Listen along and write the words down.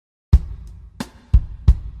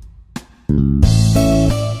Hello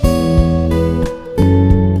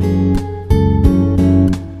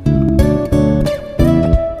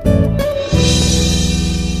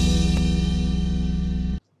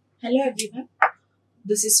everyone,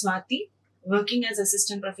 this is Swathi, working as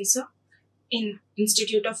Assistant Professor in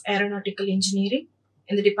Institute of Aeronautical Engineering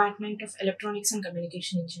in the Department of Electronics and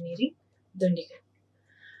Communication Engineering, Dundigal.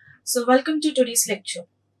 So welcome to today's lecture.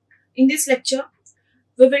 In this lecture,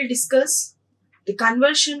 we will discuss the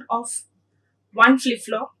conversion of one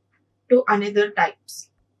flip-flop to another types.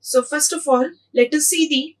 So first of all, let us see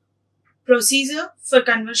the procedure for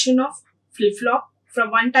conversion of flip-flop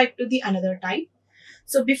from one type to the another type.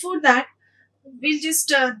 So before that, we'll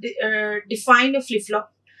just define a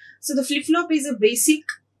flip-flop. So the flip-flop is a basic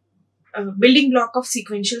building block of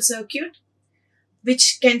sequential circuit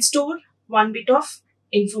which can store one bit of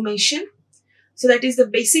information. So that is the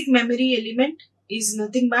basic memory element is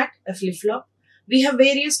nothing but a flip-flop. We have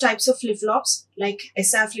various types of flip-flops like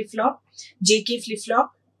SR flip-flop, JK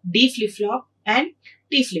flip-flop, D flip-flop and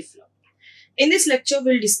T flip-flop. In this lecture,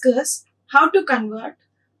 we'll discuss how to convert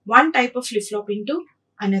one type of flip-flop into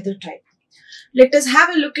another type. Let us have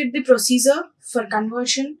a look at the procedure for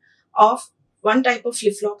conversion of one type of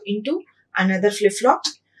flip-flop into another flip-flop.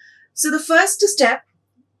 So the first step,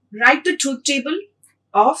 write the truth table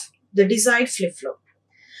of the desired flip-flop.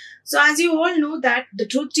 So as you all know that the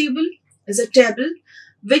truth table is a table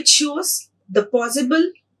which shows the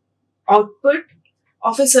possible output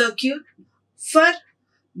of a circuit for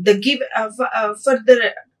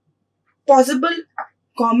the possible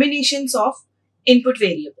combinations of input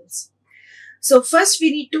variables. So first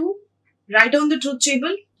we need to write down the truth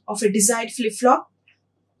table of a desired flip-flop.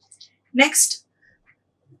 Next,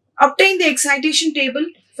 obtain the excitation table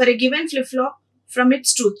for a given flip-flop from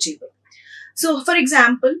its truth table. So for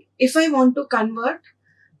example, if I want to convert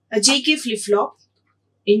a JK flip-flop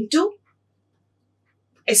into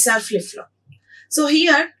SR flip-flop. So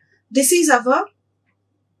here, this is our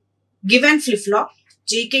given flip-flop.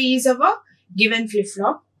 JK is our given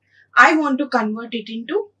flip-flop. I want to convert it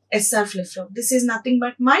into SR flip-flop. This is nothing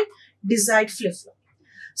but my desired flip-flop.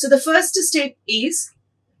 So the first step is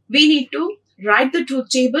we need to write the truth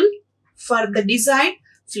table for the desired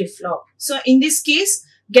flip-flop. So in this case,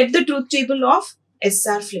 get the truth table of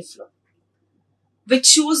SR flip-flop, which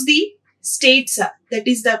shows the states, that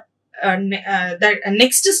is the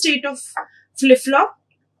next state of flip-flop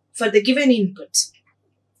for the given inputs.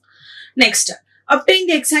 Next, obtain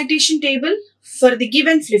the excitation table for the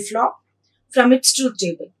given flip-flop from its truth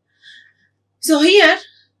table. So here,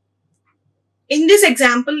 in this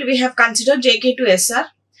example, we have considered JK to SR.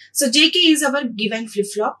 So JK is our given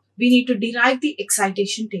flip-flop. We need to derive the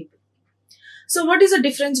excitation table. So what is the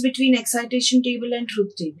difference between excitation table and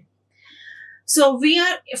truth table? So we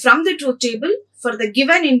are from the truth table for the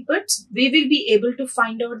given inputs, we will be able to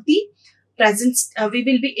find out the presence. We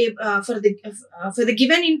will be able for the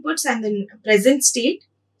given inputs and the present state,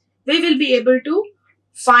 we will be able to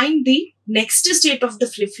find the next state of the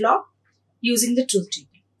flip-flop using the truth table.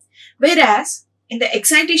 Whereas in the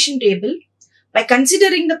excitation table, by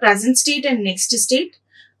considering the present state and next state,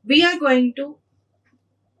 we are going to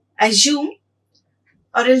assume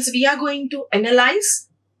or else we are going to analyze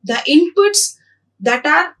the inputs that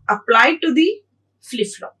are applied to the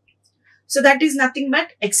flip-flop. So that is nothing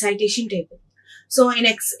but excitation table. So in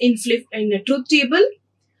the truth table,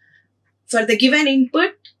 for the given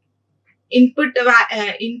input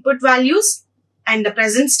values and the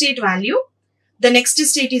present state value, the next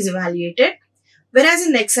state is evaluated. Whereas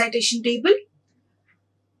in the excitation table,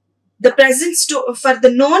 the for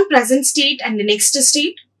the known present state and the next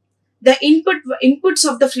state, the inputs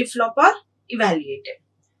of the flip-flop are evaluated.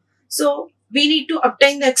 So we need to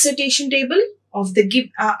obtain the excitation table of the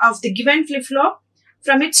given flip-flop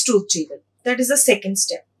from its truth table. That is the second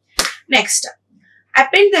step. Next,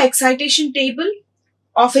 append the excitation table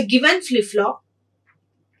of a given flip-flop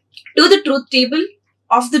to the truth table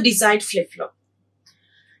of the desired flip-flop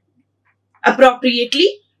appropriately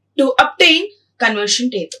to obtain conversion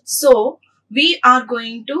table. So we are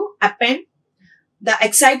going to append the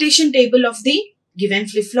excitation table of the given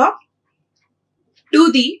flip-flop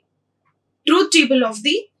to the truth table of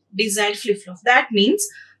the desired flip-flop. That means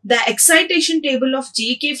the excitation table of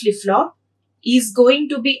JK flip-flop is going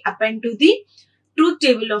to be appended to the truth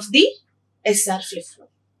table of the SR flip-flop.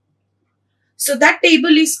 So that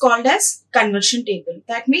table is called as conversion table.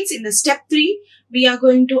 That means in the step 3, we are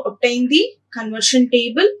going to obtain the conversion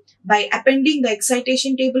table by appending the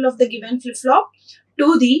excitation table of the given flip-flop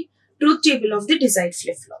to the truth table of the desired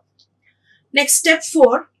flip-flop. Next, step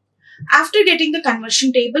 4. After getting the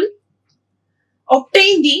conversion table,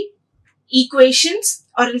 obtain the equations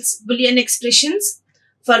or else Boolean expressions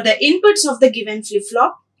for the inputs of the given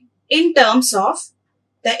flip-flop in terms of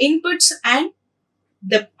the inputs and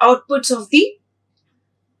the outputs of the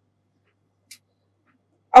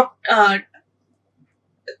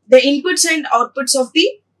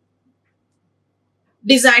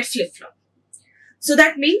desired flip-flop. So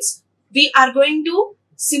that means we are going to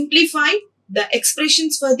simplify the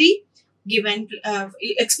expressions for the given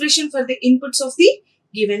expression for the inputs of the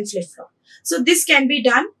given flip-flop. So this can be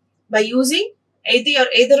done by using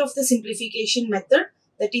either of the simplification method,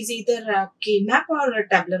 that is either a K-map or a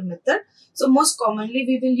tabular method. So most commonly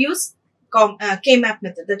we will use K-map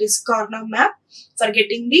method, that is corner map, for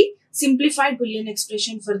getting the simplified Boolean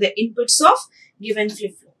expression for the inputs of given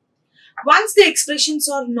flip-flop. Once the expressions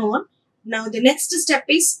are known, now the next step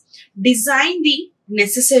is design the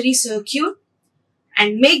necessary circuit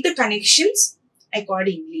and make the connections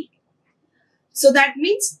accordingly. So that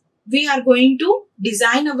means we are going to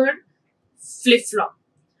design our flip-flop.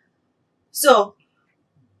 So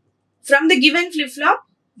from the given flip-flop,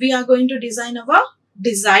 we are going to design our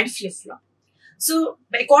desired flip-flop. So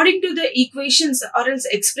according to the equations or else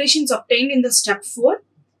expressions obtained in the step 4,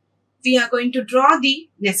 we are going to draw the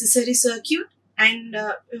necessary circuit and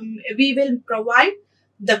we will provide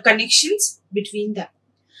the connections between them.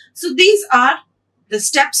 So these are the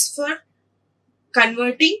steps for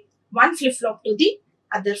converting one flip-flop to the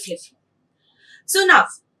other flip-flop. So now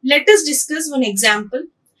let us discuss one example.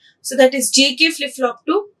 So that is JK flip-flop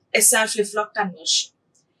to SR flip-flop conversion.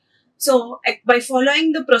 So by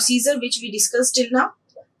following the procedure which we discussed till now,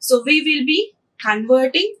 so we will be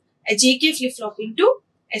converting a JK flip-flop into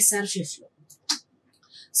SR flip-flop.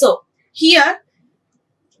 So here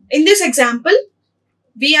in this example,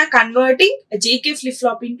 we are converting a JK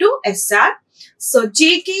flip-flop into SR. So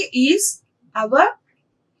JK is our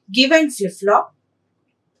given flip-flop.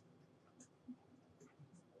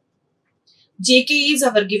 JK is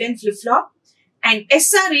our given flip-flop and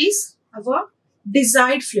SR is our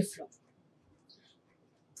desired flip-flop.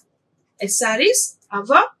 SR is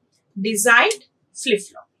our desired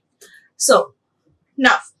flip-flop. So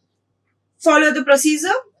now follow the procedure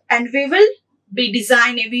and we will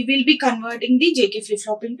be converting the JK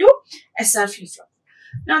flip-flop into SR flip-flop.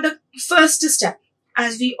 Now the first step,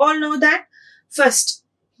 as we all know that, first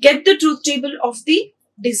get the truth table of the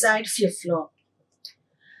desired flip-flop.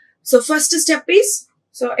 So first step is,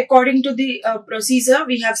 so according to the procedure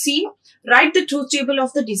we have seen, write the truth table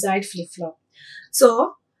of the desired flip-flop.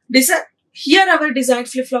 So here our desired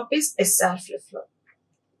flip-flop is SR flip-flop.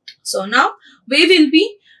 So now we will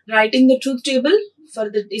be writing the truth table for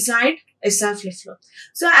the desired SR flip-flop.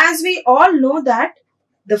 So as we all know that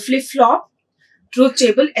the flip-flop truth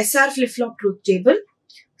table, SR flip-flop truth table,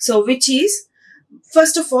 so which is,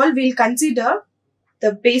 first of all we'll consider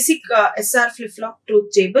the basic SR flip-flop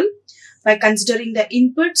truth table by considering the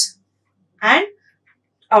inputs and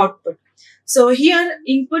output. So here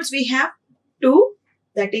inputs we have 2,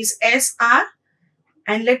 that is SR,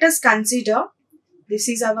 and let us consider this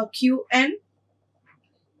is our QN,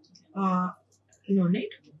 no need.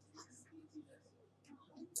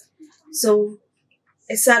 So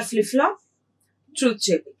SR flip-flop truth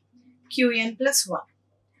table, QN plus 1.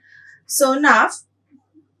 So now,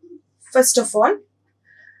 first of all,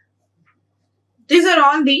 these are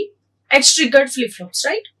all the edge triggered flip-flops,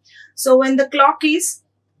 right? So when the clock is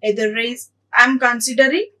either raised, I am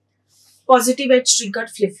considering positive edge triggered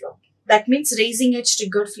flip-flop. That means raising edge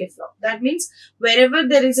triggered flip-flop. That means wherever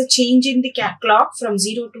there is a change in the clock from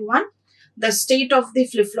 0 to 1, the state of the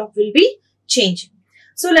flip-flop will be changing.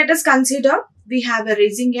 So let us consider we have a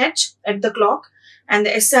raising edge at the clock and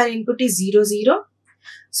the SR input is 0, 0.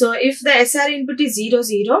 So if the SR input is 0,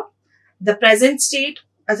 0, the present state,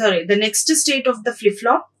 the next state of the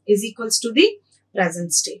flip-flop is equals to the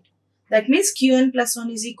present state. That means Qn plus 1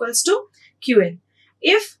 is equals to Qn.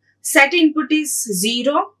 If set input is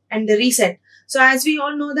 0 and the reset. So as we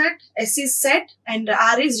all know that S is set and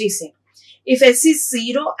R is reset. If S is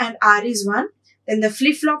 0 and R is 1, then the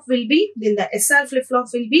flip-flop will be, then the SR flip-flop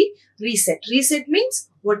will be reset. Reset means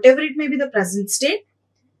whatever it may be the present state,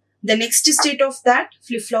 the next state of that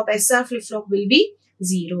flip-flop, SR flip-flop will be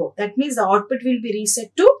 0. That means the output will be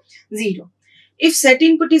reset to 0. If set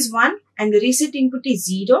input is 1 and the reset input is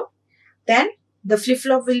 0, then the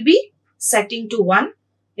flip-flop will be setting to 1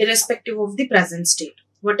 irrespective of the present state,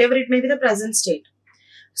 whatever it may be the present state.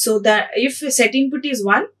 So that if set input is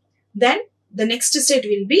 1, then the next state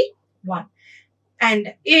will be 1.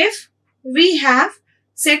 And if we have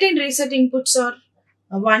set and reset inputs are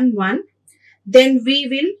 1, 1, then we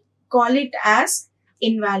will call it as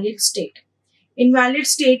invalid state. Invalid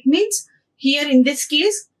state means here in this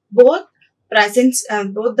case, both presence,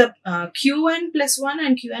 both the Qn plus 1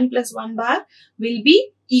 and Qn plus 1 bar will be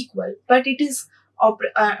equal. But it is,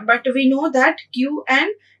 but we know that Q and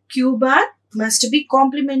Q bar must be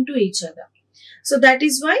complement to each other. So that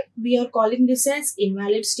is why we are calling this as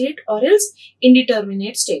invalid state or else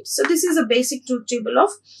indeterminate state. So this is a basic truth table of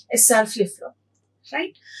SR flip-flop,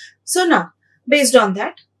 right? So now, based on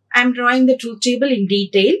that, I am drawing the truth table in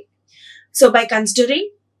detail. So by considering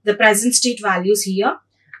the present state values here.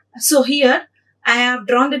 So here I have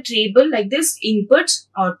drawn the table like this: inputs,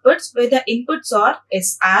 outputs, where the inputs are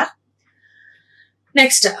SR.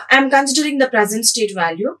 Next, I am considering the present state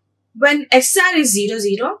value. When SR is 0,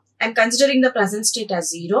 0, I am considering the present state as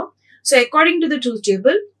 0. So according to the truth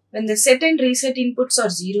table, when the set and reset inputs are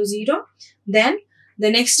 0, 0, then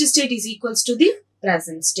the next state is equals to the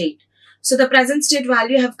present state. So the present state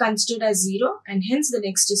value I have considered as 0, and hence the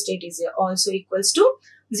next state is also equals to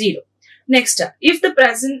 0. Next, if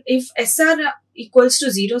SR equals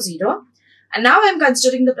to 0, 0, and now I am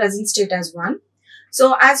considering the present state as 1.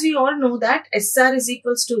 So as we all know that SR is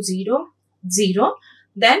equals to 0, 0,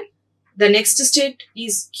 then the next state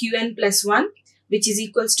is Qn plus 1, which is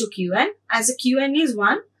equals to Qn. As a Qn is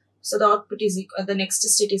 1, so the output is equal, the next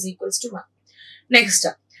state is equals to 1. Next,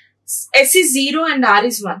 S is 0 and R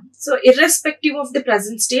is 1. So irrespective of the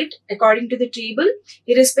present state, according to the table,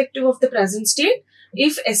 irrespective of the present state,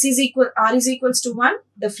 if S is equal, R is equals to 1,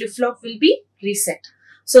 the flip-flop will be reset.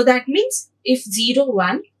 So that means if 0,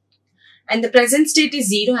 1 and the present state is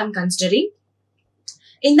 0, I am considering.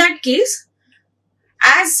 In that case,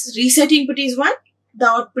 as reset input is 1, the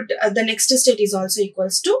output, the next state is also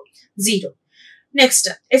equals to 0. Next,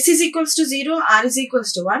 S is equals to 0, R is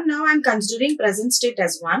equals to 1. Now I am considering present state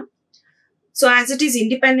as 1. So as it is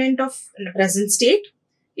independent of present state,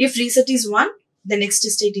 if reset is 1, the next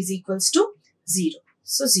state is equals to 0.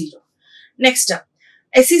 So 0. Next,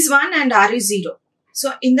 S is 1 and R is 0.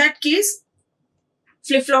 So in that case,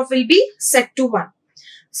 flip-flop will be set to 1.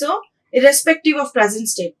 So irrespective of present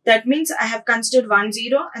state, that means I have considered 1,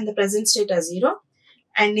 0 and the present state as 0.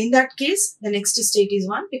 And in that case, the next state is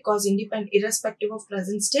 1 because irrespective of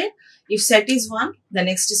present state, if set is 1, the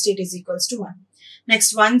next state is equals to 1.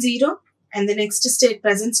 Next 1, 0 and the next state,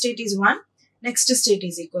 present state is 1, next state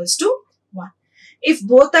is equals to 1. If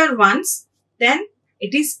both are 1s, then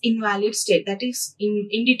it is invalid state, that is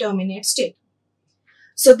indeterminate state.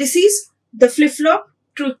 So this is the flip-flop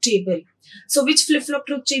truth table. So which flip-flop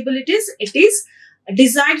truth table it is? It is a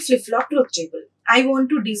desired flip-flop truth table. I want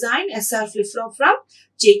to design SR flip-flop from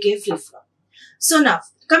JK flip-flop. So now,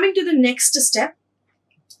 coming to the next step.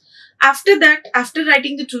 After that, after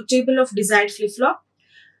writing the truth table of desired flip-flop,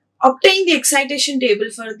 obtain the excitation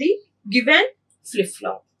table for the given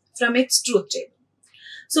flip-flop from its truth table.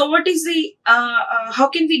 So what is the, how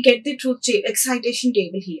can we get the excitation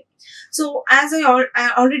table here? So as I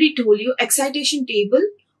already told you, excitation table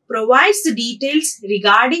provides the details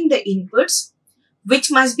regarding the inputs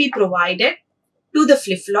which must be provided to the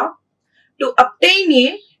flip-flop to obtain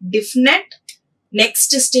a definite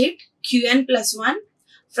next state Qn plus 1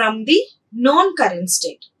 from the known current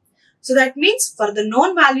state. So that means for the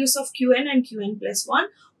known values of Qn and Qn plus 1,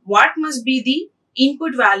 what must be the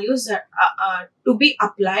input values that are to be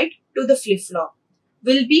applied to the flip-flop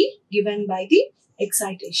will be given by the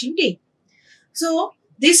excitation table. So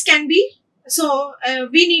this can be, so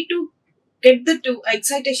we need to get the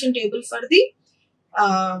excitation table for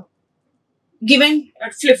the given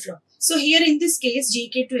flip-flop. So here in this case,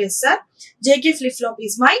 JK to SR, JK flip-flop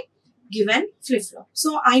is my given flip-flop.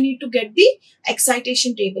 So I need to get the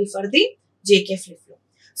excitation table for the JK flip-flop.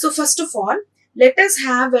 So first of all, let us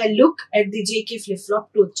have a look at the JK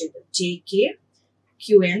flip-flop truth table. JK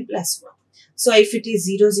Qn plus 1. So if it is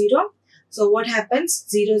 0, 0, so what happens?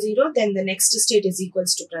 0, 0, then the next state is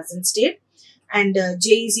equals to present state. And J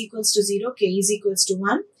is equals to 0, K is equals to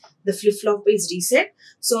 1. The flip-flop is reset.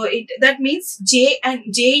 So that means J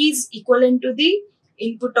is equivalent to the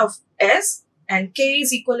input of S and K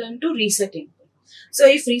is equivalent to reset input. So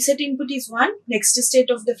if reset input is 1, next state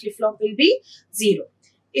of the flip-flop will be 0.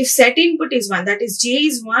 If set input is 1, that is J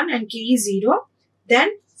is 1 and K is 0,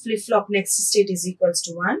 then flip-flop next state is equals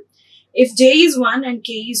to 1. If J is 1 and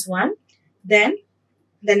K is 1, then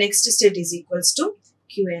the next state is equals to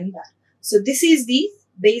Qn bar. So this is the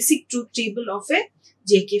basic truth table of a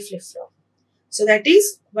JK flip-flop. So that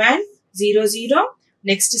is when 0, 0,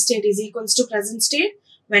 next state is equals to present state.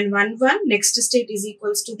 When 1, 1, next state is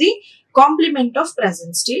equals to the complement of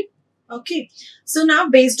present state. Okay. So now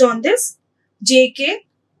based on this, JK,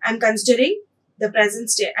 I am considering the present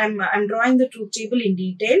state. I am drawing the truth table in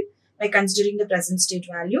detail by considering the present state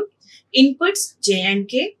value. Inputs J and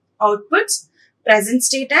K, outputs present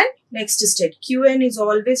state and next state. Qn is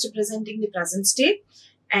always representing the present state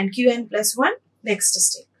and Qn plus 1 next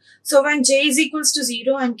state. So when j is equals to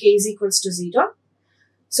 0 and k is equals to 0,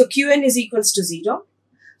 so Qn is equals to 0.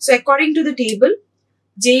 So according to the table,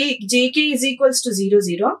 jk is equals to 0,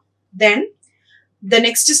 0. Then the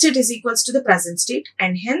next state is equals to the present state,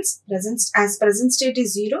 and hence as present state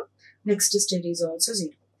is 0, next state is also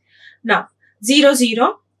 0. Now 0,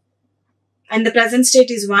 0 and the present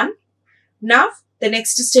state is 1. Now the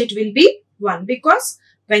next state will be 1 because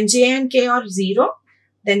when j and k are 0,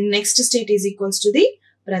 then next state is equals to the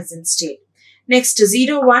present state. Next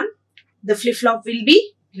 0, 1, the flip-flop will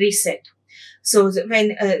be reset. So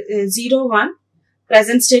when 0, 1,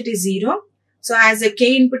 present state is 0. So as a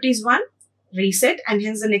k input is 1, reset, and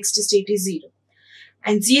hence the next state is 0.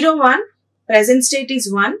 And 0, 1, present state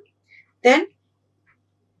is 1. Then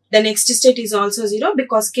the next state is also 0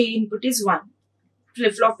 because k input is 1.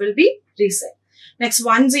 Flip-flop will be reset. Next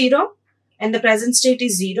 1, 0 and the present state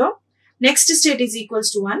is 0. Next state is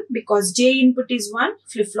equals to 1 because j input is 1.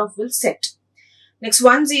 Flip-flop will set. Next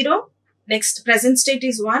 1, 0. Next present state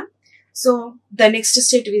is 1. So the next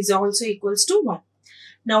state is also equals to 1.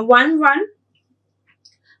 Now 1, 1.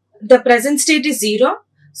 The present state is 0.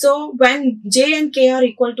 So when j and k are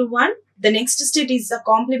equal to 1, the next state is the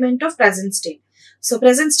complement of present state. So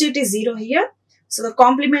present state is 0 here. So the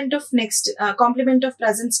complement of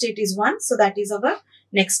present state is 1. So that is our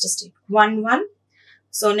next state. 1, 1.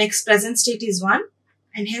 So next present state is 1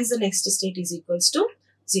 and hence the next state is equals to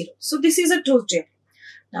 0. So this is a truth table.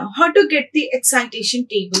 Now how to get the excitation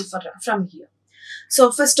table from here?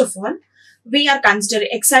 So first of all, we are considering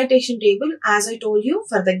excitation table. As I told you,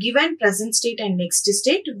 for the given present state and next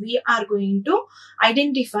state, we are going to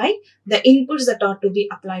identify the inputs that are to be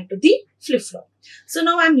applied to the flip-flop. So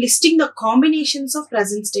now I am listing the combinations of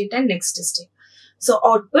present state and next state. So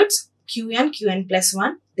outputs Qn plus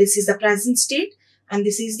 1. This is the present state and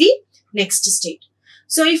this is the next state.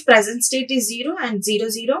 So if present state is 0 and 0,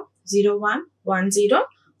 0, 0, 1, 1, 0,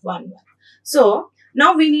 1, 1. So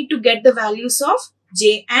now we need to get the values of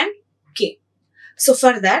j and k. So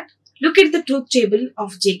for that, look at the truth table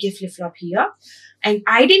of JK flip-flop here and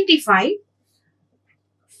identify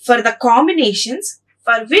for the combinations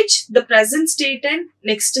for which the present state and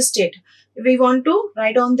next state. We want to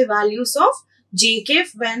write down the values of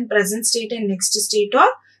JK when present state and next state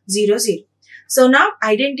are 0, 0. So now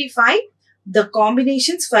identify the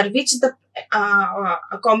combinations for which the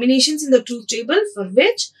combinations in the truth table for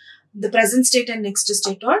which the present state and next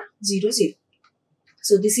state are 0, 0.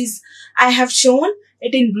 So this is, I have shown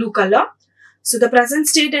it in blue color. So the present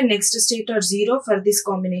state and next state are 0 for this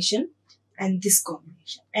combination and this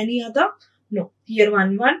combination. Any other? No. Here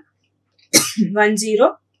 1, 1, 1,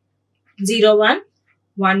 0, 0, 1,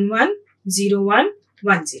 1, 1, 0, 1,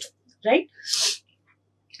 1, 0. Right?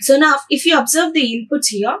 So now if you observe the inputs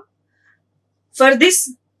here, for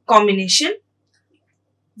this combination,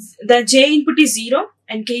 the j input is 0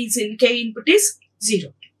 and k input is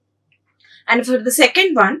 0. And for the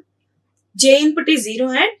second one, j input is 0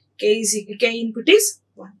 and k input is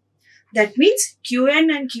 1. That means Qn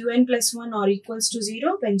and Qn plus 1 are equals to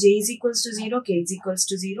 0 when j is equals to 0, k is equals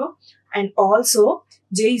to 0. And also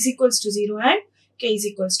j is equals to 0 and k is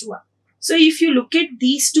equals to 1. So if you look at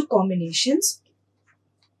these two combinations,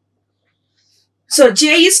 so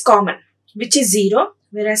j is common, which is 0,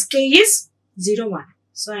 whereas k is 0, 1.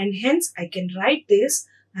 So and hence I can write this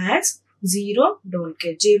as 0, don't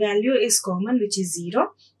care. J value is common, which is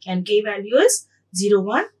 0 and k value is 0,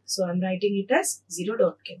 1. So I'm writing it as 0,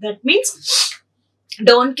 don't care. That means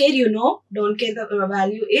don't care, you know, don't care the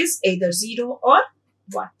value is either 0 or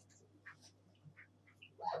 1.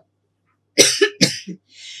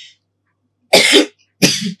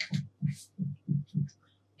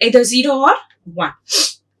 Either 0 or 1.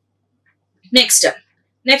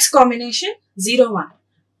 Next combination 0, 1,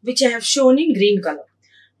 which I have shown in green color.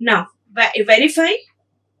 Now verify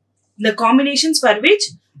the combinations for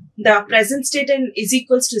which the present state is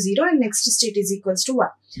equals to 0 and next state is equals to 1.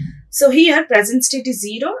 So here present state is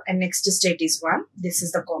 0 and next state is 1. This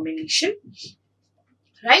is the combination,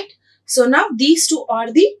 right? So now these two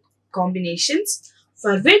are the combinations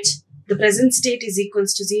for which the present state is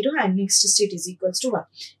equals to 0 and next state is equals to 1.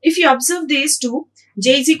 If you observe these two,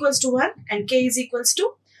 j is equals to 1 and k is equals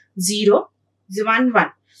to 0, 1,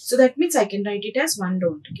 1. So that means I can write it as 1,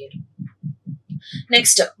 don't care.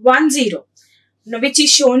 Next, 1, 0, which is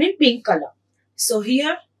shown in pink color. So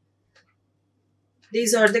here,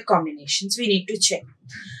 these are the combinations we need to check.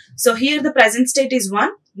 So here the present state is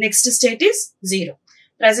 1, next state is 0.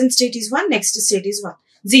 Present state is 1, next state is 1,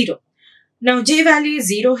 0. Now j value is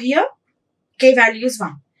 0 here, k value is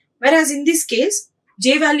 1. Whereas in this case,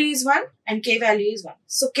 J value is 1 and K value is 1.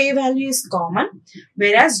 So K value is common,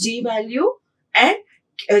 whereas J value and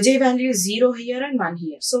J value is 0 here and 1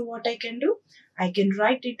 here. So what I can do? I can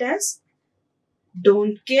write it as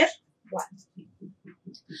don't care 1.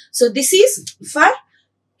 So this is for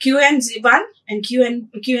Qn 1 and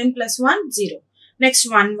Qn plus 1 0. Next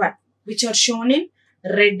 1 1, which are shown in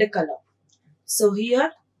red color. So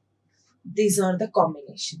here these are the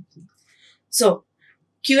combination. So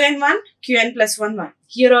Qn1, Qn plus 1 1.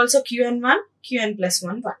 Here also Qn1, Qn plus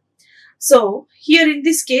 1 1. So here in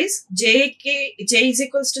this case J is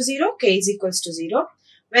equals to 0, K is equals to 0.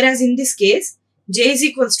 Whereas in this case J is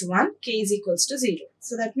equals to 1, K is equals to 0.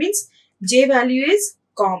 So that means J value is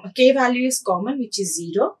common, K value is common, which is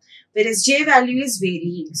 0. Whereas J value is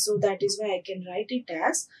varying. So that is why I can write it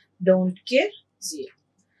as don't care 0.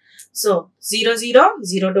 So 0 0,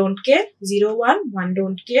 0 don't care, 0 1, 1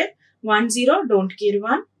 don't care, 1 0 don't care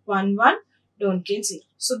 1, 1 1 don't care 0.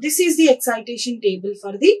 So this is the excitation table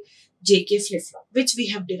for the JK flip-flop, which we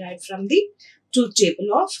have derived from the truth table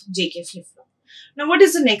of JK flip-flop. Now what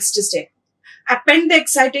is the next step? Append the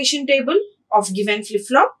excitation table of given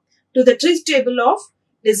flip-flop to the truth table of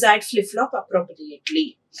desired flip-flop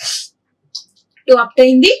appropriately to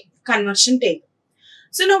obtain the conversion table.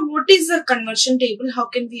 So now what is the conversion table? How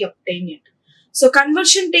can we obtain it? So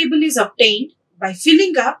conversion table is obtained by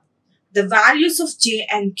filling up the values of J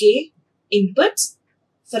and K inputs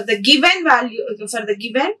for the given value, for the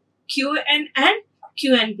given Qn and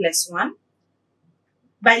Qn plus 1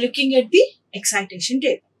 by looking at the excitation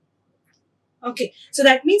table. Okay, so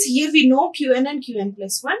that means here we know Qn and Qn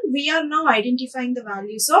plus 1. We are now identifying the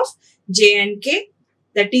values of J and K,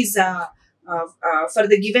 that is for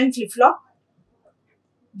the given flip-flop,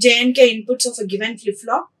 J and K inputs of a given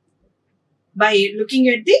flip-flop by looking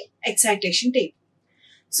at the excitation table.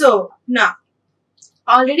 So now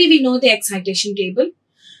already we know the excitation table.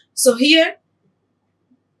 So here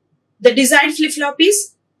the desired flip-flop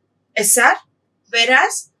is SR,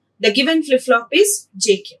 whereas the given flip-flop is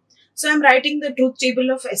JK. So I am writing the truth table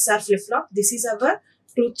of SR flip-flop. This is our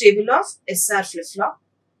truth table of SR flip-flop.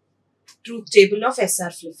 Truth table of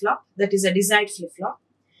SR flip-flop, that is a desired flip-flop.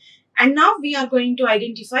 And now we are going to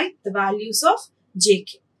identify the values of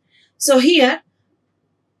JK. So here,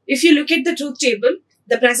 if you look at the truth table,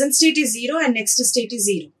 the present state is 0 and next state is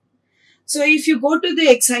 0. So if you go to the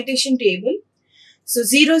excitation table, so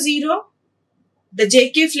 0 0, the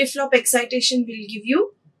JK flip-flop excitation will give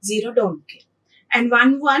you 0 don't care, and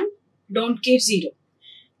 1 1 don't care 0.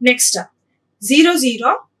 Next up 0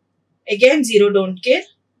 0, again 0 don't care,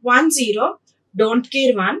 1 0 don't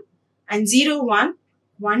care 1, and 0 1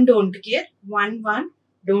 1 don't care, 1 1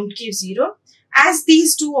 don't care 0. As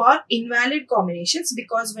these two are invalid combinations,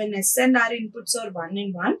 because when S and R inputs are 1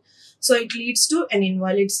 and 1, so it leads to an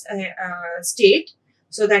invalid state.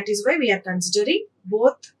 So that is why we are considering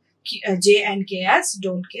both J and K as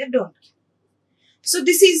don't care, don't care. So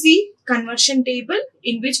this is the conversion table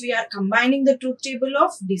in which we are combining the truth table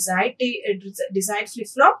of desired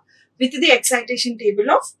flip-flop with the excitation table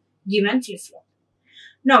of given flip-flop.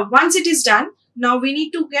 Now once it is done, now we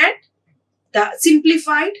need to get the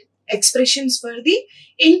simplified expressions for the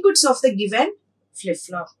inputs of the given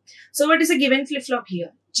flip-flop. So what is a given flip-flop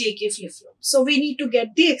here? JK flip-flop. So we need to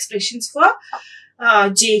get the expressions for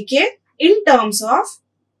JK in terms of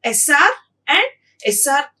SR and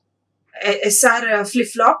SR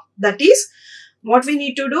flip-flop. That is what we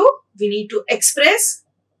need to do. We need to express,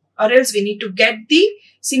 or else we need to get the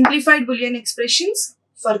simplified Boolean expressions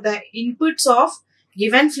for the inputs of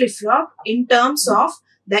given flip-flop in terms of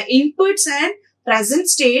the inputs and present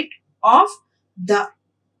state of the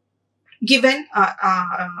given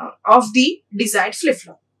of the desired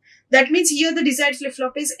flip-flop. That means here the desired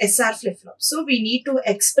flip-flop is SR flip-flop. So we need to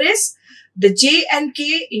express the J and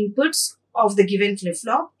K inputs of the given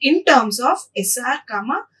flip-flop in terms of SR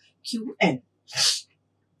comma Qn.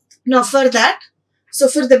 Now for that, so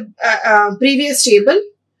for the previous table,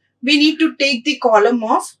 we need to take the column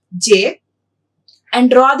of J and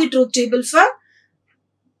draw the truth table for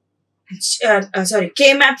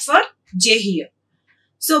K map for J here.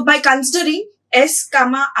 So by considering S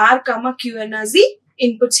comma R comma Qn as the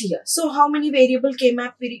inputs here. So how many variable K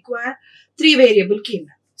map we require? 3 variable K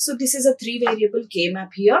map. So this is a 3 variable K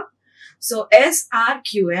map here. So S R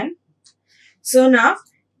Qn. So now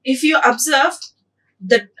if you observe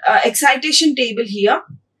the excitation table here,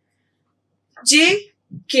 J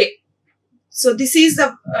K. So this is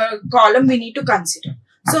the column we need to consider.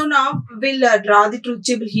 So now we'll draw the truth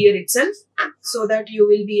table here itself so that you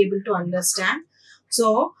will be able to understand.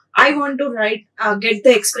 So I want to write, get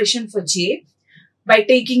the expression for J by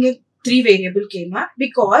taking 3 variable K map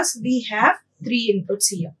because we have 3 inputs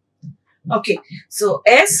here. Okay, so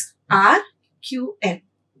S, R, Q, N.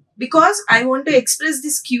 Because I want to express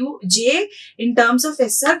this Q, J in terms of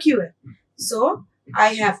S, R, Q, N. So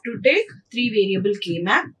I have to take 3 variable K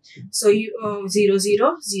map. So 0,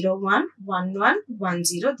 0, 0, 1, 1, 1, 1,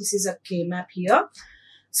 0. This is a K map here.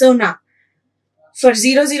 So now for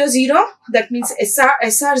 0, 0, 0, that means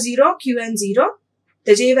SR 0, QN 0.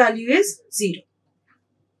 The J value is 0.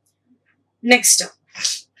 Next,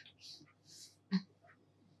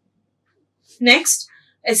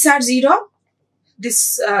 SR 0,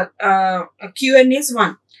 this QN is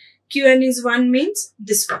 1. QN is 1 means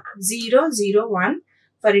this one. 0, 0, 1.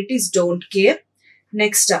 For it is don't care.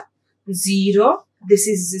 Next, 0. This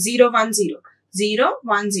is 0, 1, 0. 0,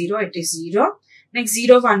 1, 0. It is 0. Next,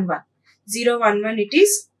 0, 1, 1. 0, 1, 1. It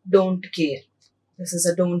is don't care. This is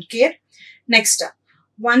a don't care. Next,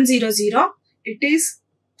 1, 0, 0. It is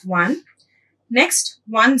 1. Next,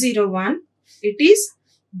 1, 0, 1. It is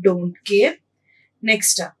don't care.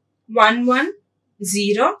 Next, 1, 1,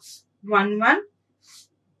 0, 1, 1.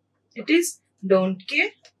 It is don't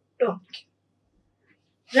care, don't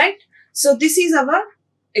care. Right? So, this is our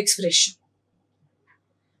expression.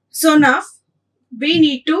 So, now we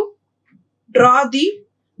need to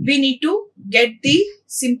get the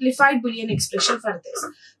simplified Boolean expression for this.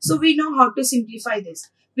 So, we know how to simplify this.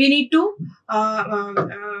 We need to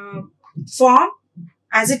form,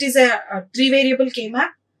 as it is a 3 variable K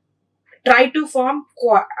map, try to form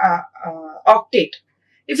octet.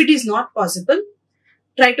 If it is not possible,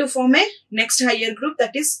 try to form a next higher group,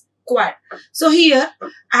 that is quad. So here,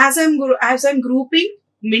 as I'm grouping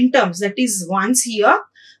min terms, that is ones here,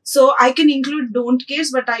 so I can include don't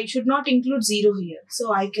cares, but I should not include 0 here.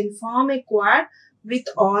 So I can form a quad with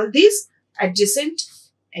all these adjacent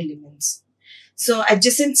elements. So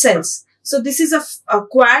adjacent cells. So this is a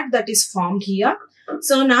quad that is formed here.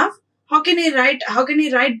 So now, how can I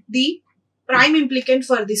write the prime implicant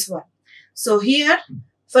for this one? So here,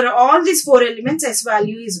 for all these 4 elements, S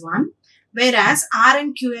value is 1, whereas R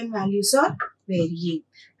and Qn values are varying.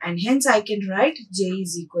 And hence I can write J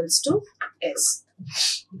is equals to S.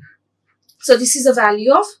 So this is the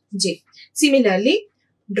value of J. Similarly,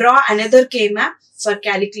 draw another K map for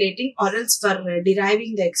calculating or else for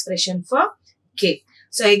deriving the expression for K.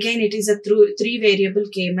 So again, it is a 3 variable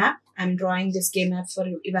K map. I am drawing this K map for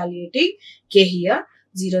evaluating K here.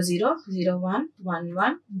 0, 0, 0, 1, 1,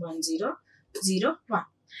 1, 1, 0, 0, 1.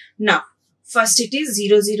 Now, first it is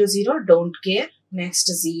 0, 0, 0, don't care. Next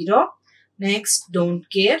 0. Next don't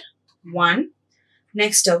care, 1.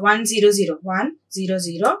 Next 1, 0, 0, 1, 0,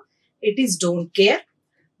 0. It is don't care.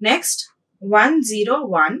 Next 1, 0,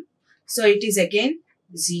 1. So it is again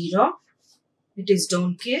 0. It is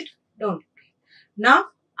don't care, don't care. Now,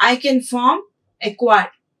 I can form a quad.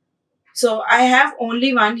 So I have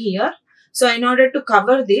only 1 here. So in order to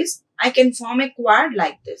cover this, I can form a quad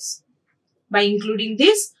like this by including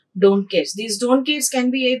this don't cares. These don't cares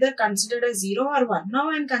can be either considered as 0 or 1. Now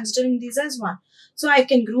I am considering these as 1. So I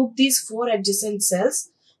can group these 4 adjacent cells.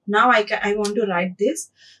 Now I want to write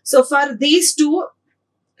this. So for these 2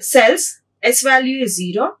 cells, S value is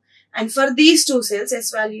 0. And for these 2 cells,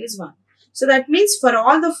 S value is 1. So that means for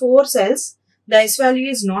all the 4 cells, the S value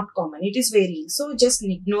is not common. It is varying. So just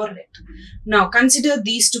ignore it. Now consider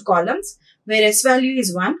these 2 columns where S value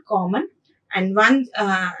is 1 common and R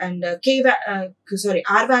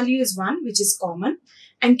value is 1 which is common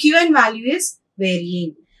and Qn value is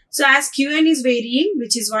varying. So as Qn is varying,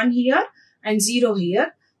 which is 1 here and 0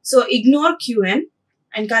 here. So ignore Qn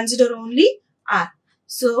and consider only R.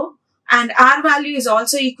 So and R value is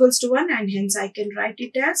also equals to 1 and hence I can write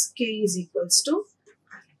it as K is equals to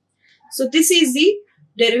R. So this is the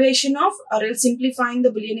derivation of or else simplifying the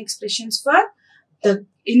Boolean expressions for the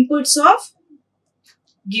inputs of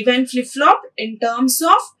given flip-flop in terms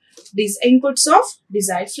of these inputs of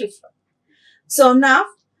desired flip-flop. So now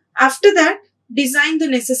after that, design the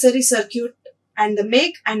necessary circuit and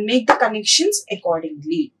make the connections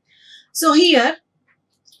accordingly. So here,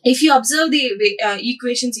 if you observe the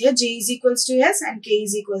equations here, J is equals to S and K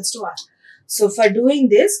is equals to R. So for doing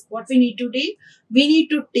this, what we need to do? We need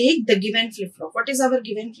to take the given flip-flop. What is our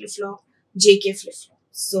given flip-flop? JK flip-flop.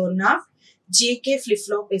 So now JK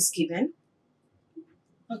flip-flop is given.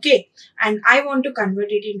 Okay. And I want to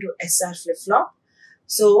convert it into SR flip-flop.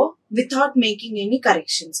 So without making any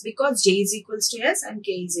corrections because J is equals to S and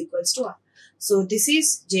K is equals to R. So this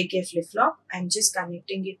is JK flip-flop. I'm just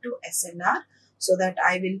connecting it to S and R so that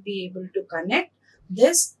I will be able to connect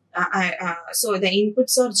this. So the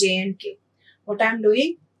inputs are J and K. What I'm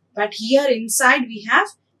doing? But here inside we have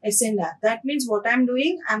S and R. That means what I'm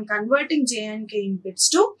doing, I'm converting J and K inputs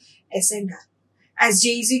to S and R. As J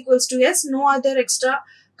is equals to S, no other extra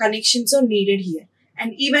connections are needed here.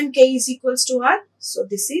 And even K is equals to R. So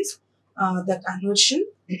this is the conversion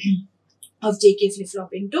of JK flip-flop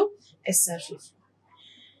into SR flip-flop.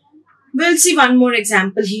 We'll see one more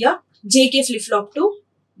example here. JK flip-flop to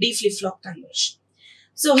D flip-flop conversion.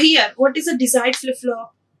 So here, what is a desired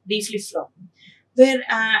flip-flop? D flip-flop. Where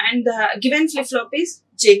and the given flip-flop is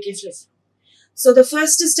JK flip-flop. So the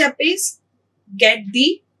first step is get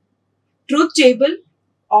the truth table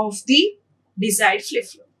of the desired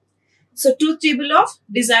flip-flop. So truth table of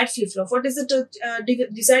desired flip-flop. What is the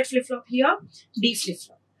desired flip-flop here? D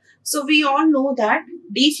flip-flop. So we all know that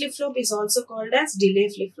D flip-flop is also called as delay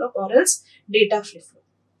flip-flop or else data flip-flop.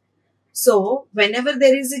 So whenever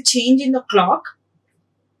there is a change in the clock,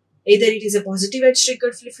 either it is a positive edge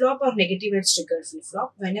triggered flip-flop or negative edge triggered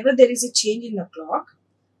flip-flop, whenever there is a change in the clock,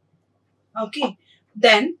 okay,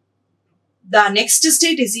 then the next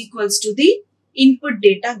state is equals to the input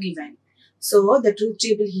data given. So the truth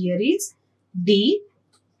table here is D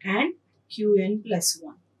and Qn plus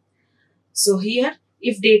 1. So here,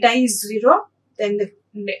 if data is 0, then the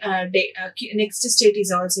next state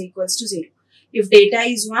is also equals to 0. If data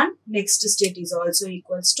is 1, next state is also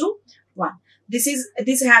equals to 1.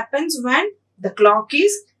 This happens when the clock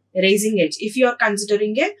is raising edge. If you are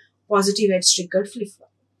considering a positive edge triggered flip-flop,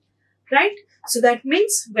 right? So that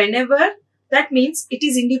means it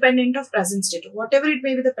is independent of present state. Whatever it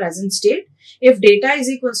may be the present state, if data is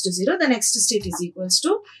equals to 0, the next state is equals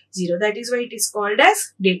to 0. That is why it is called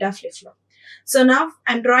as data flip-flop. So now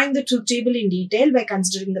I'm drawing the truth table in detail by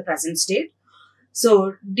considering the present state.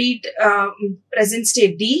 So present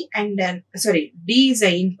state D and then D is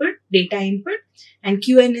the input, data input, and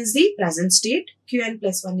Qn is the present state. Qn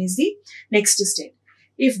plus 1 is the next state.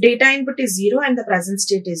 If data input is 0 and the present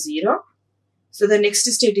state is 0, so the next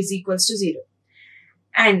state is equals to 0.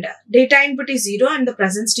 And data input is 0 and the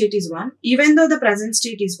present state is 1. Even though the present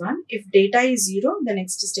state is 1, if data is 0, the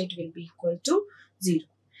next state will be equal to 0.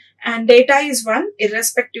 And data is 1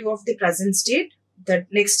 irrespective of the present state, the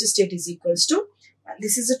next state is equals to 1.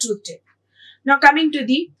 This is a truth table. Now coming to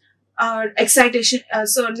the excitation,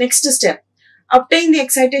 so next step, obtain the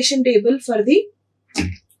excitation table for the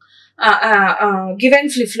given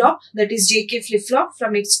flip-flop, that is JK flip-flop,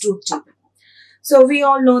 from its truth table. So we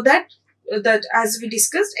all know that as we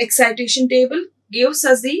discussed, excitation table gives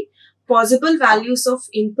us the possible values of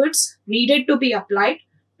inputs needed to be applied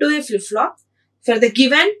to a flip-flop for the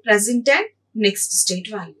given present and next state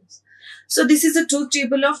values. So this is a truth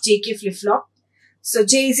table of JK flip-flop. So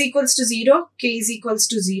J is equals to 0, K is equals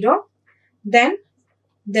to 0. Then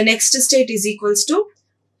the next state is equals to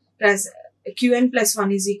Qn plus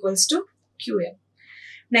 1 is equals to Qn.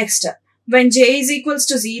 Next, when J is equals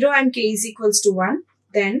to 0 and K is equals to 1,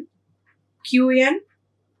 then Qn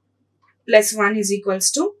plus 1 is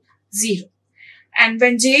equals to 0. And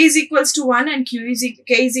when J is equals to 1 and K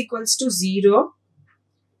is equals to 0,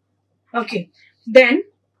 okay, then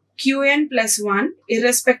Qn plus 1,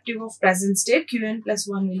 irrespective of present state, Qn plus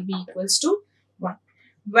 1 will be equals to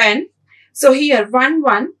 1. So here 1,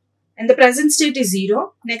 1 and the present state is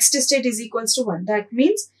 0, next state is equals to 1. That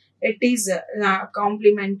means it is a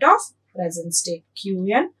complement of present state,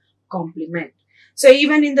 Qn complement. So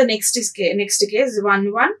even in the next case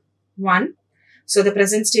 1, 1, 1. So the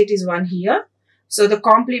present state is 1 here. So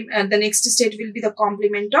the next state will be the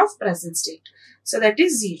complement of present state. So that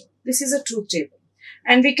is 0. This is a truth table.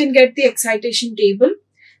 And we can get the excitation table.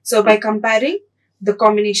 So by comparing the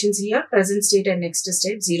combinations here, present state and next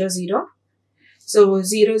state, 0, 0. So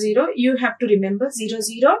 0, 0, you have to remember 0,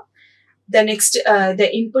 0. The next, the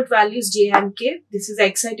input values J and K. This is the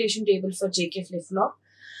excitation table for JK flip-flop.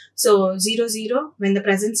 So 0, 0, when the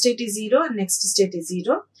present state is 0 and next state is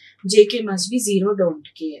 0, JK must be 0, don't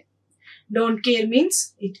care. Don't care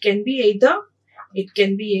means it can be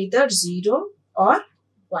either 0 or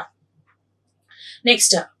 1.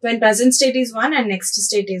 Next, when present state is 1 and next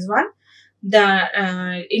state is 1,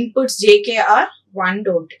 the inputs JK are 1,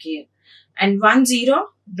 don't care. And 1, 0,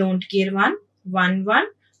 don't care 1, 1, 1,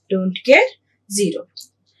 don't care 0.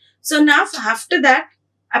 So now after that,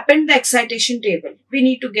 append the excitation table. We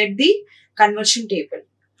need to get the conversion table.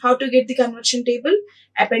 How to get the conversion table?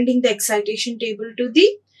 Appending the excitation table to the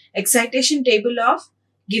excitation table of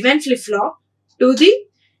given flip-flop to the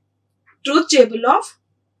truth table of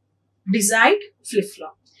desired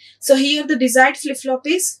flip-flop. So here the desired flip-flop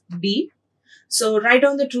is D. So write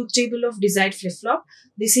down the truth table of desired flip-flop.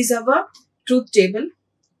 This is our truth table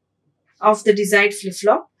of the desired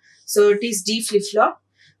flip-flop. So it is D flip-flop.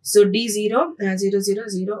 So D0, 0, 0,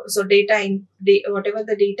 0. So data in whatever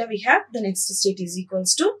the data we have, the next state is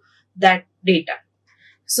equals to that data.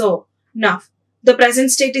 So now the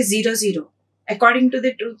present state is 0, 0. According to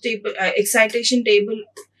the truth table, excitation table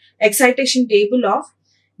of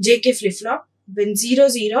JK flip-flop, when 0,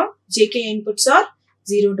 0, JK inputs are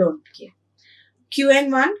 0, don't care.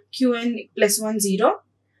 QN1, QN plus 1, 0.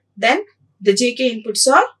 Then the JK inputs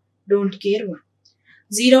are don't care 1.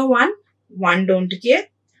 0, 1, 1 don't care.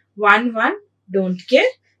 1, 1 don't care.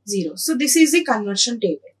 0. So this is the conversion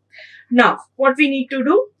table. Now what we need to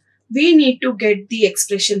do? We need to get the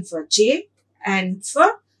expression for J and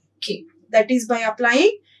for K. That is by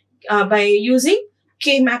applying, by using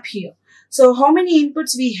K map here. So how many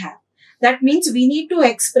inputs we have? That means we need to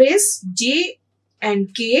express J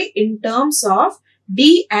and K in terms of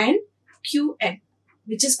D and Qn,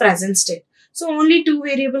 which is present state. So only 2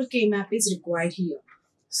 variable K map is required here.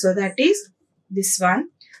 So that is this one.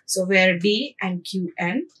 So where D and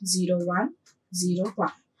Qn 0, 1, 0,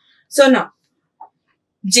 1. So now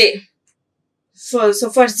J. For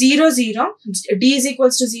 0, 0, D is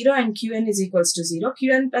equals to 0 and Qn is equals to 0.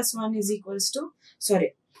 Qn plus 1 is equals to,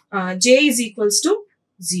 J is equals to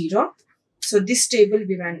 0. So this table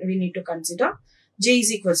we need to consider. J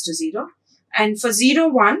is equals to 0. And for 0,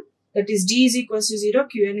 1, that is D is equals to 0,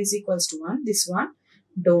 Qn is equals to 1. This one,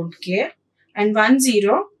 don't care. And 1,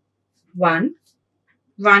 0, 1,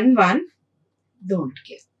 1, 1, don't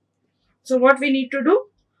care. So what we need to do?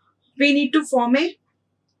 We need to form a,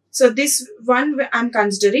 so this one I'm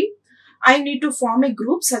considering, I need to form a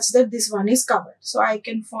group such that this one is covered. So I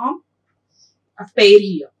can form a pair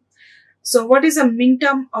here. So what is a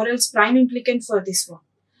minterm or else prime implicant for this one?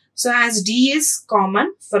 So as D is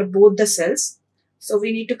common for both the cells, so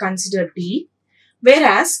we need to consider D.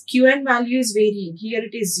 Whereas Qn value is varying. Here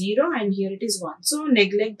it is 0 and here it is 1. So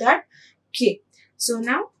neglect that K. So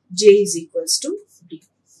now J is equals to D.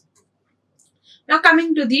 Now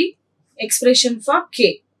coming to the expression for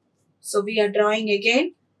K. So we are drawing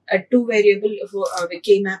again a 2 variable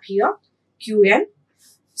K map here, Qn.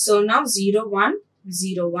 So now 0, 1,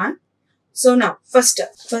 0, 1. So now first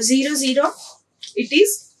for 0, 0, it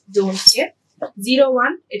is don't care. 0,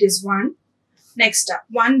 1, it is 1. Next up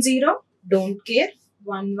 1, 0, don't care.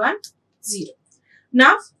 1, 1, 0.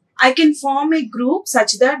 Now I can form a group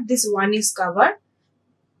such that this 1 is covered.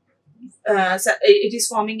 So it is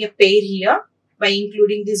forming a pair here by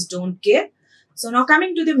including this don't care. So now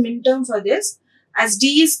coming to the minterm for this, as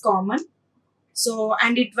D is common, so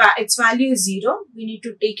and its value is 0, we need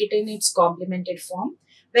to take it in its complemented form.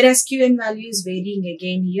 Whereas Qn value is varying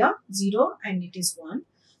again here, 0 and it is 1.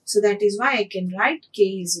 So that is why I can write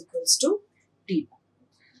K is equals to D.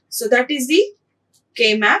 So that is the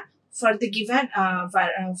K map for the given,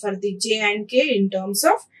 for the J and K in terms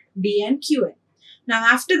of D and Qn. Now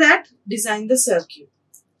after that, design the circuit.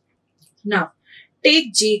 Now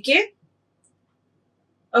take JK.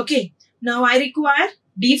 Okay, now I require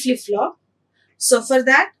D flip-flop. So for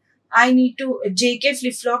that, I need to JK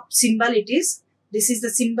flip-flop symbol it is. This is the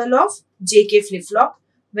symbol of JK flip-flop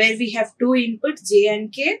where we have 2 inputs J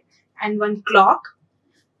and K and 1 clock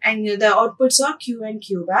and the outputs are Q and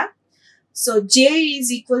Q bar. So J is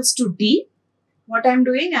equals to D. What I'm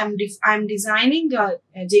doing, I'm designing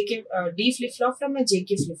D flip-flop from a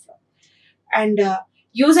JK flip-flop and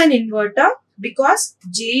use an inverter because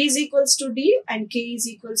J is equals to D and K is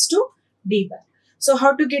equals to D bar. So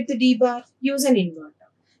how to get the D bar? Use an inverter.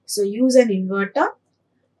 So use an inverter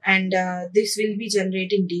and this will be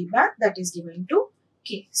generating D bar that is given to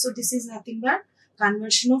K. So this is nothing but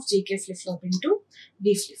conversion of JK flip-flop into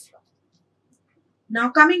D flip-flop. Now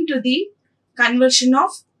coming to the conversion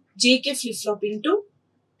of JK flip-flop into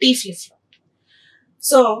T flip-flop.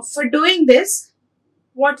 So for doing this,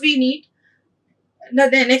 what we need, now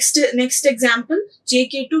the next example,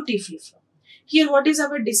 JK to T flip-flop. Here what is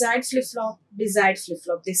our desired flip-flop? Desired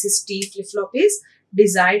flip-flop. This is T flip-flop is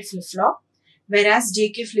desired flip-flop, whereas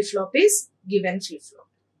JK flip-flop is given flip-flop.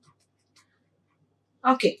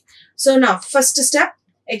 Okay, so now first step,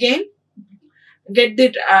 again get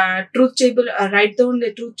the truth table, write down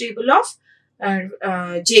the truth table of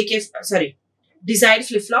desired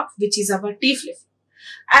flip-flop, which is our T flip-flop.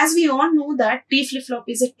 As we all know that T flip-flop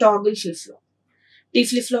is a toggle flip-flop. T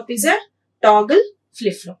flip-flop is a toggle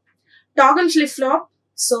flip-flop. Toggle flip-flop,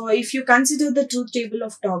 so if you consider the truth table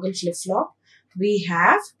of toggle flip-flop, we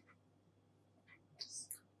have,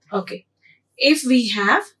 okay, if we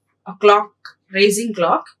have a clock, raising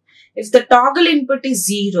clock, if the toggle input is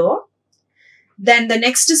 0, then the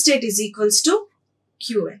next state is equals to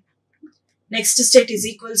Qn. Next state is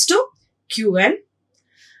equals to Qn.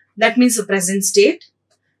 That means the present state.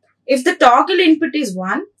 If the toggle input is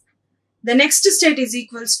 1, the next state is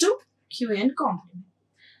equals to Qn complement.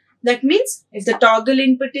 That means if the toggle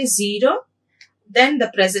input is 0, then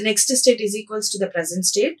the next state is equals to the present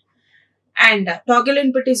state, and toggle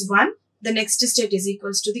input is 1, the next state is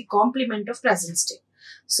equals to the complement of present state.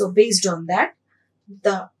 So based on that,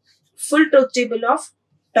 the full truth table of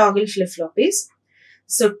toggle flip-flop is,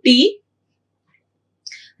 so T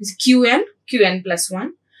is Qn plus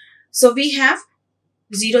 1. So we have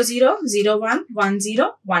 0, 0, 0, 1, 1,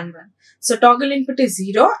 0, 1, 1. So toggle input is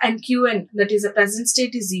 0 and Qn, that is the present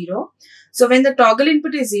state, is 0. So when the toggle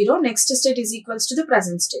input is 0, next state is equals to the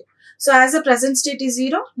present state. So as the present state is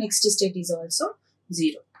 0, next state is also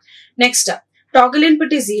 0. Next up, toggle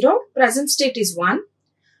input is 0, present state is 1.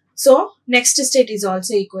 So next state is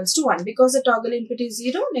also equals to 1. Because the toggle input is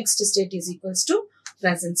 0, next state is equals to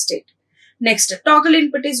present state. Next, toggle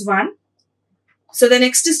input is 1. So the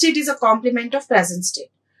next state is a complement of present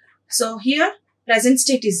state. So here present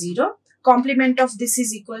state is 0. Complement of this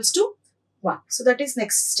is equals to 1. So that is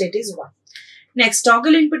next state is 1. Next,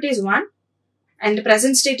 toggle input is 1 and the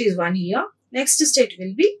present state is 1 here. Next state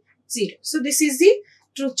will be 0. So this is the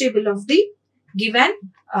truth table of the given,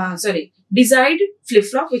 desired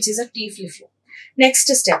flip-flop, which is a T flip-flop. Next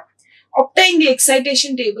step, obtain the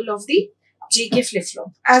excitation table of the JK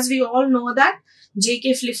flip-flop. As we all know that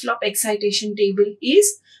JK flip-flop excitation table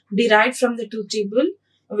is derived from the truth table,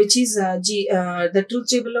 which is the truth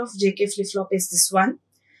table of JK flip-flop is this one,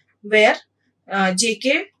 where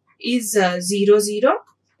JK is 0, 0,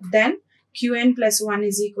 then Qn plus 1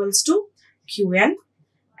 is equals to Qn,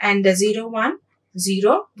 and 0, 1,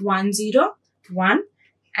 0, 1, 0, 1,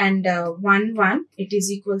 and 1, 1, it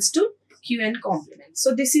is equals to Qn complement.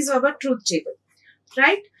 So this is our truth table,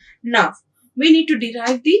 right? Now, we need to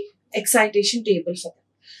derive the excitation table for that.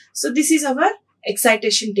 So this is our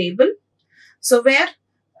excitation table. So where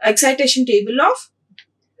excitation table of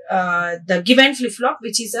the given flip-flop,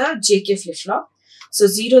 which is a JK flip-flop. So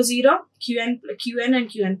 0, 0, Qn and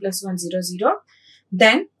Qn plus 1, 0, 0.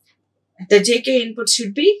 Then the JK input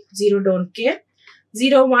should be 0, don't care.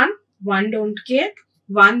 0, 1, 1, don't care.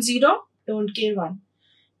 1, 0, don't care, 1.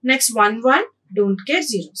 Next, 1, 1, don't care,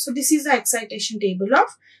 0. So this is the excitation table of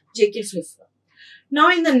JK flip-flop. Now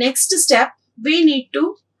in the next step, we need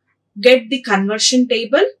to get the conversion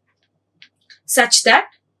table such that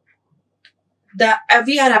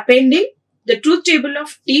we are appending the truth table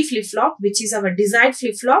of T flip-flop, which is our desired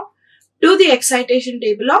flip-flop, to the excitation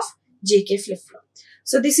table of JK flip-flop.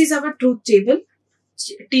 So this is our truth table,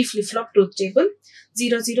 T flip-flop truth table,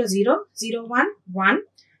 0, 0, 0, 0, 1, 1,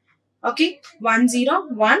 okay, 1, 0,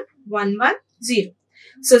 1, 1, 1, 0.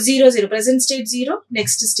 So 0, 0, present state 0,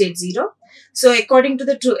 next state 0. So according to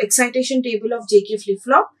the true excitation table of JK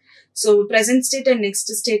flip-flop, so present state and next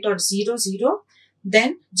state are 0, 0.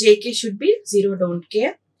 Then JK should be 0, don't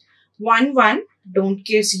care. 1, 1, don't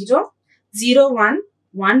care, 0. 0, 1,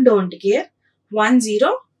 1, don't care. 1,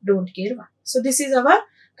 0, don't care, 1. So this is our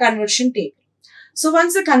conversion table. So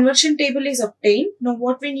once the conversion table is obtained, now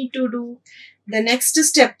what we need to do? The next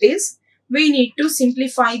step is we need to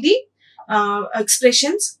simplify the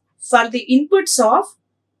expressions for the inputs of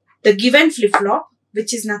the given flip-flop,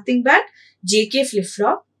 which is nothing but JK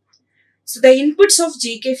flip-flop. So the inputs of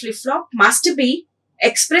JK flip-flop must be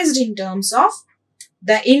expressed in terms of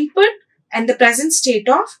the input and the present state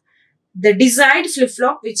of the desired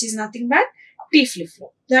flip-flop, which is nothing but T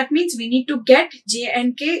flip-flop. That means we need to get J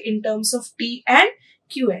and K in terms of T and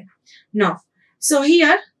Qn. Now, so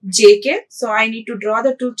here JK, so I need to draw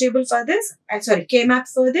the truth table for this, K map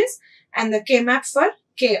for this and the K map for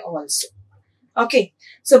K also. Okay,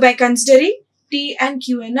 so by considering T and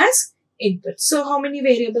Qn as input. So how many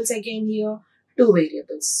variables again here? 2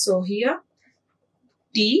 variables. So here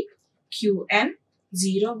T, Qn,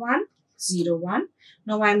 0, 1, 0, 1.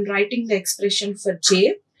 Now I am writing the expression for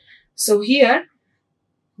J. So here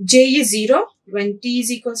J is 0 when T is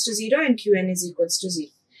equals to 0 and Qn is equals to 0.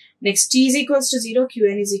 Next T is equals to 0,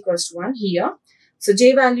 Qn is equals to 1 here. So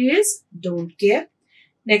J value is don't care.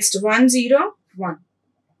 Next 1, 0, 1,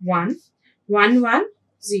 1, 1, 1,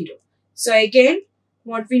 0. So again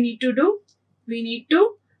what we need to do? We need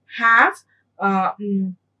to have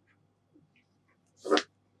 1,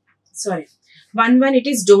 1 it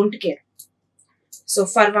is don't care. So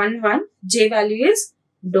for 1, 1 J value is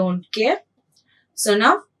don't care. So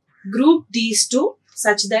now group these two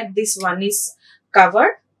such that this one is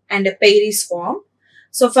covered and a pair is formed.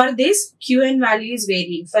 So for this Qn value is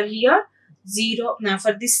varying. For here 0. Now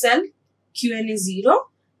for this cell Qn is 0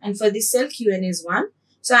 and for this cell Qn is 1.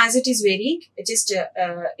 So as it is varying, just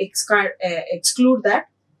exclude that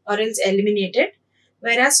or else eliminate it.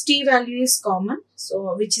 whereas t value is common,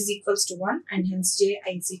 so which is equals to 1, and hence ji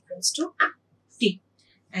is equals to t.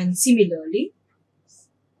 And similarly,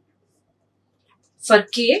 for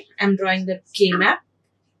k, I am drawing the k map,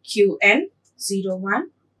 qn 0, 1,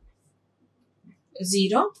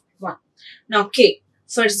 0, 1. Now k,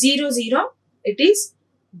 for 0, 0, it is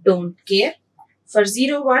don't care. For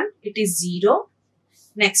 0, 1, it is 0.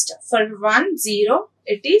 Next, for 1, 0,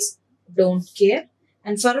 it is don't care.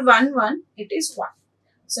 And for 1, 1, it is 1.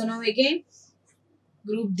 So now again,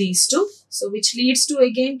 group these two. So which leads to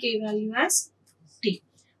again k value as t.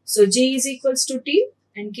 So j is equals to t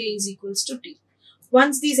and k is equals to t.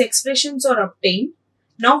 Once these expressions are obtained,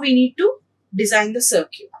 now we need to design the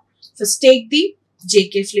circuit. First take the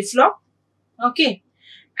jk flip-flop, okay,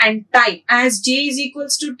 and type as j is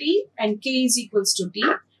equals to t and k is equals to t.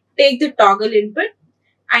 Take the toggle input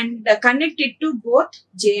and connect it to both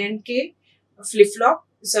j and k flip-flop,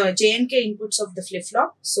 so j and k inputs of the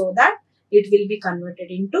flip-flop, so that it will be converted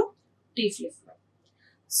into t flip-flop.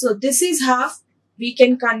 So this is how we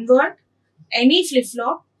can convert any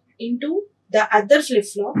flip-flop into the other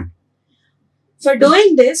flip-flop. For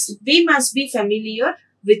doing this, we must be familiar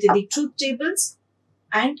with the truth tables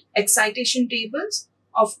and excitation tables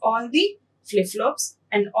of all the flip-flops,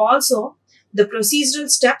 and also the procedural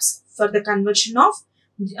steps for the conversion of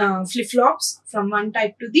flip-flops from one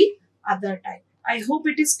type to the other type. I hope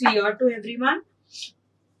it is clear to everyone.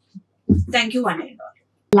 Thank you one and all.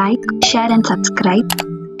 Like, share and subscribe.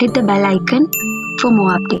 Hit the bell icon for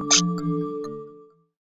more updates.